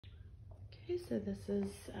Okay, so this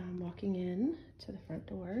is walking in to the front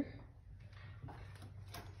door.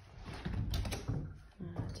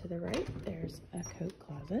 To the right, there's a coat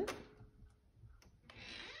closet.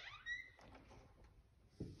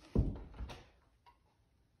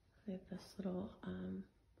 We have this little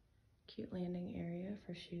cute landing area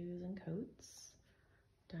for shoes and coats.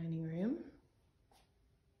 Dining room.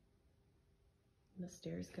 And the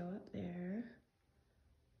stairs go up there.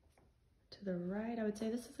 To the right, I would say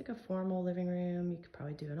this is like a formal living room. You could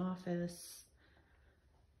probably do an office.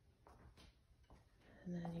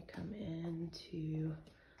 And then you come into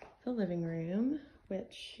the living room,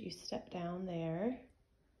 which you step down there.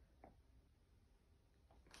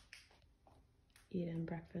 Eat-in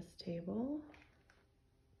breakfast table.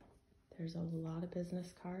 There's a lot of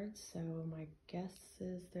business cards, so my guess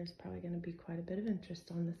is there's probably going to be quite a bit of interest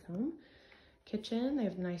on this home. Kitchen, they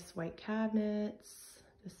have nice white cabinets.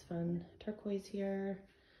 This fun turquoise here.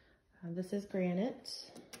 This is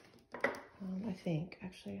granite, I think.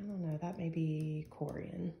 Actually, I don't know. That may be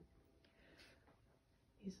Corian.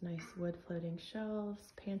 These nice wood floating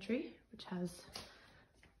shelves. Pantry, which has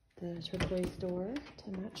the turquoise door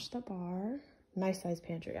to match the bar. Nice size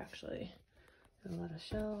pantry, actually. A lot of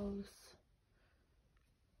shelves.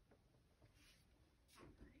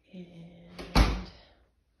 And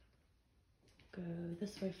go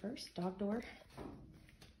this way first. Dog door.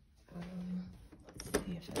 Let's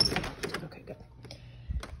see if it's locked. Okay, good.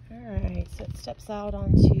 All right, so it steps out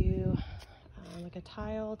onto like a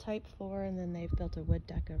tile type floor, and then they've built a wood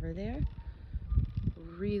deck over there.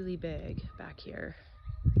 Really big back here.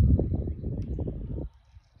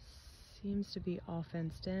 Seems to be all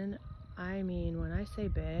fenced in. I mean, when I say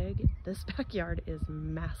big, this backyard is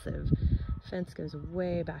massive. Fence goes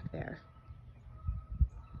way back there.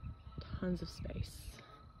 Tons of space.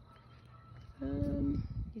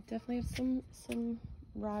 You definitely have some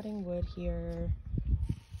rotting wood here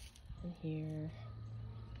and here.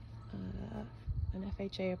 An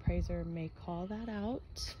FHA appraiser may call that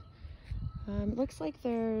out. It looks like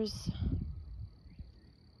there's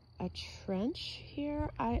a trench here.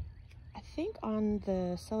 I think on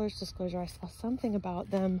the seller's disclosure I saw something about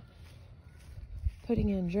them putting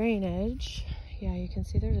in drainage. Yeah, you can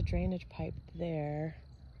see there's a drainage pipe there.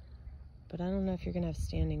 But I don't know if you're gonna have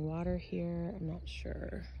standing water here. I'm not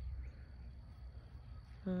sure.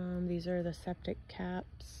 These are the septic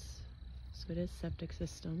caps. So it is septic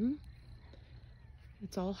system.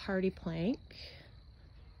 It's all hardy plank.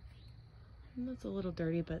 And that's a little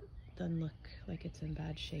dirty, but doesn't look like it's in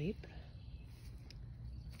bad shape.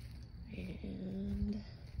 And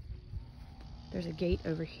there's a gate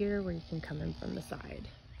over here where you can come in from the side.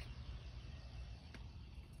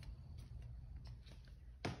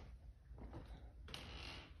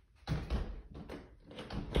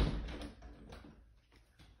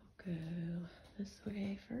 Go this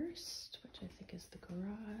way first, which I think is the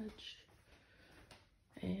garage.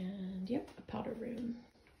 And yep, a powder room.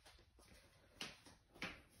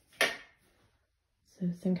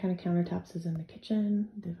 So same kind of countertops as in the kitchen.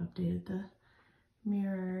 They've updated the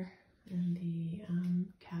mirror and the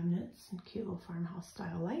cabinets and cute little farmhouse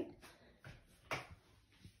style light.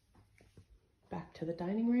 Back to the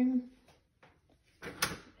dining room.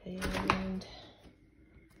 And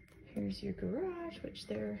here's your garage, which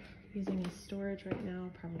they're using as storage right now,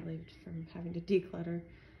 probably from having to declutter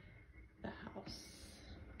the house.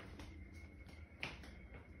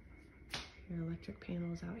 Your electric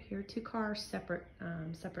panels out here. 2 car separate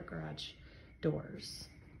garage doors.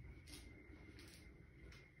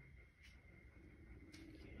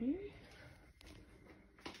 Okay.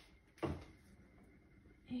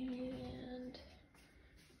 And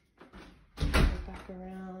go back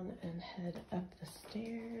around and head up the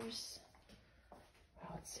stairs.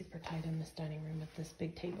 Wow, it's super tight in this dining room with this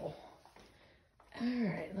big table. All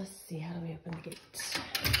right, let's see. How do we open the gate?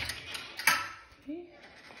 Okay.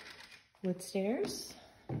 Wood stairs.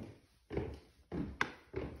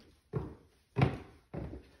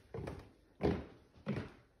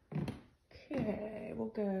 Okay, we'll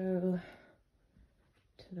go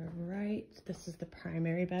to the right. This is the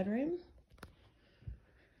primary bedroom.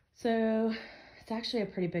 So it's actually a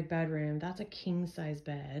pretty big bedroom. That's a king size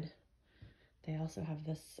bed. They also have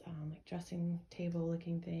this like dressing table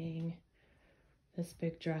looking thing, this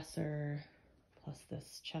big dresser, plus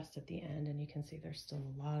this chest at the end, and you can see there's still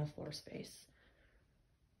a lot of floor space.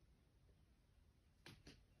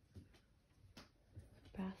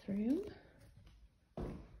 Bathroom.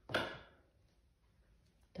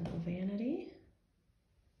 Double vanity.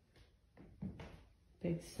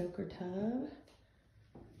 Big soaker tub.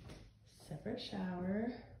 Separate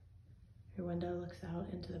shower. Your window looks out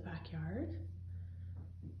into the backyard.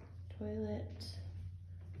 toilet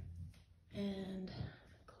and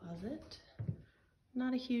closet.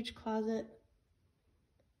 Not a huge closet,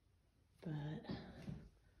 but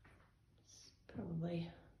it's probably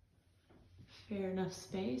fair enough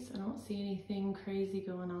space. I don't see anything crazy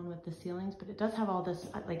going on with the ceilings, but it does have all this,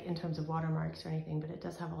 like in terms of watermarks or anything, but it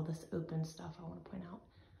does have all this open stuff I want to point out.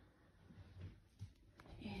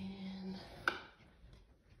 And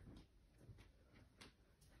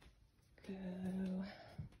go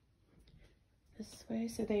this way.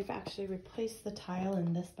 So they've actually replaced the tile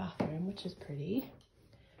in this bathroom, which is pretty.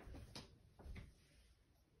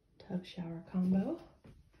 Tub shower combo.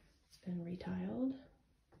 It's been retiled.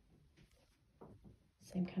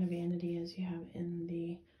 Same kind of vanity as you have in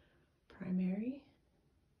the primary.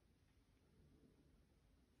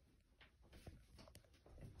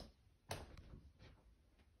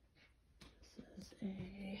 This is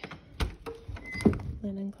a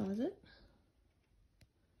linen closet.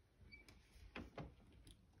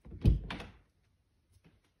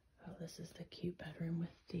 Oh, this is the cute bedroom with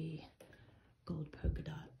the gold polka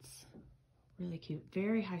dots. Really cute.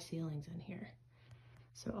 Very high ceilings in here.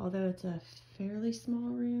 So although it's a fairly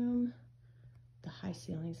small room, the high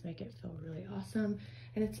ceilings make it feel really awesome.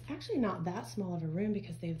 And it's actually not that small of a room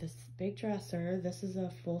because they have this big dresser. This is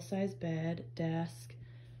a full-size bed, desk,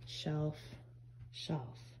 shelf.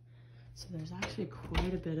 So there's actually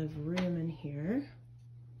quite a bit of room in here.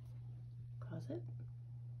 Closet.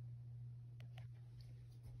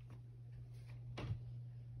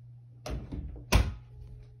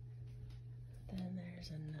 Then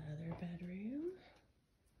there's another bedroom.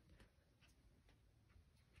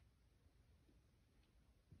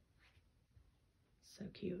 So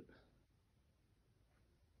cute.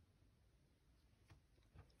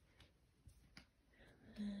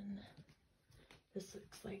 And then this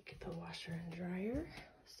looks like the washer and dryer.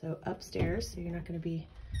 So upstairs, so you're not going to be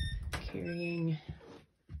carrying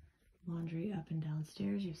laundry up and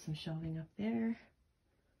downstairs. You have some shelving up there.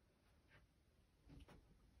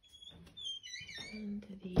 And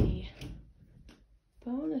the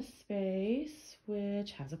bonus space,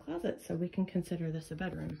 which has a closet, so we can consider this a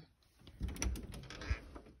bedroom.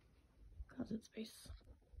 Closet space.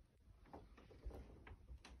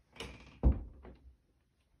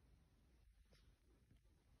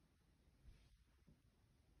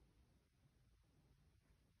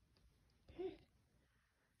 Okay.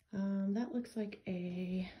 That looks like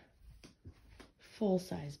a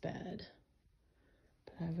full-size bed.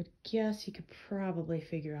 But I would guess you could probably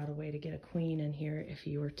figure out a way to get a queen in here if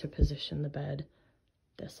you were to position the bed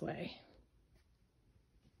this way.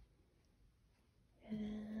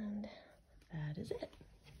 And that is it.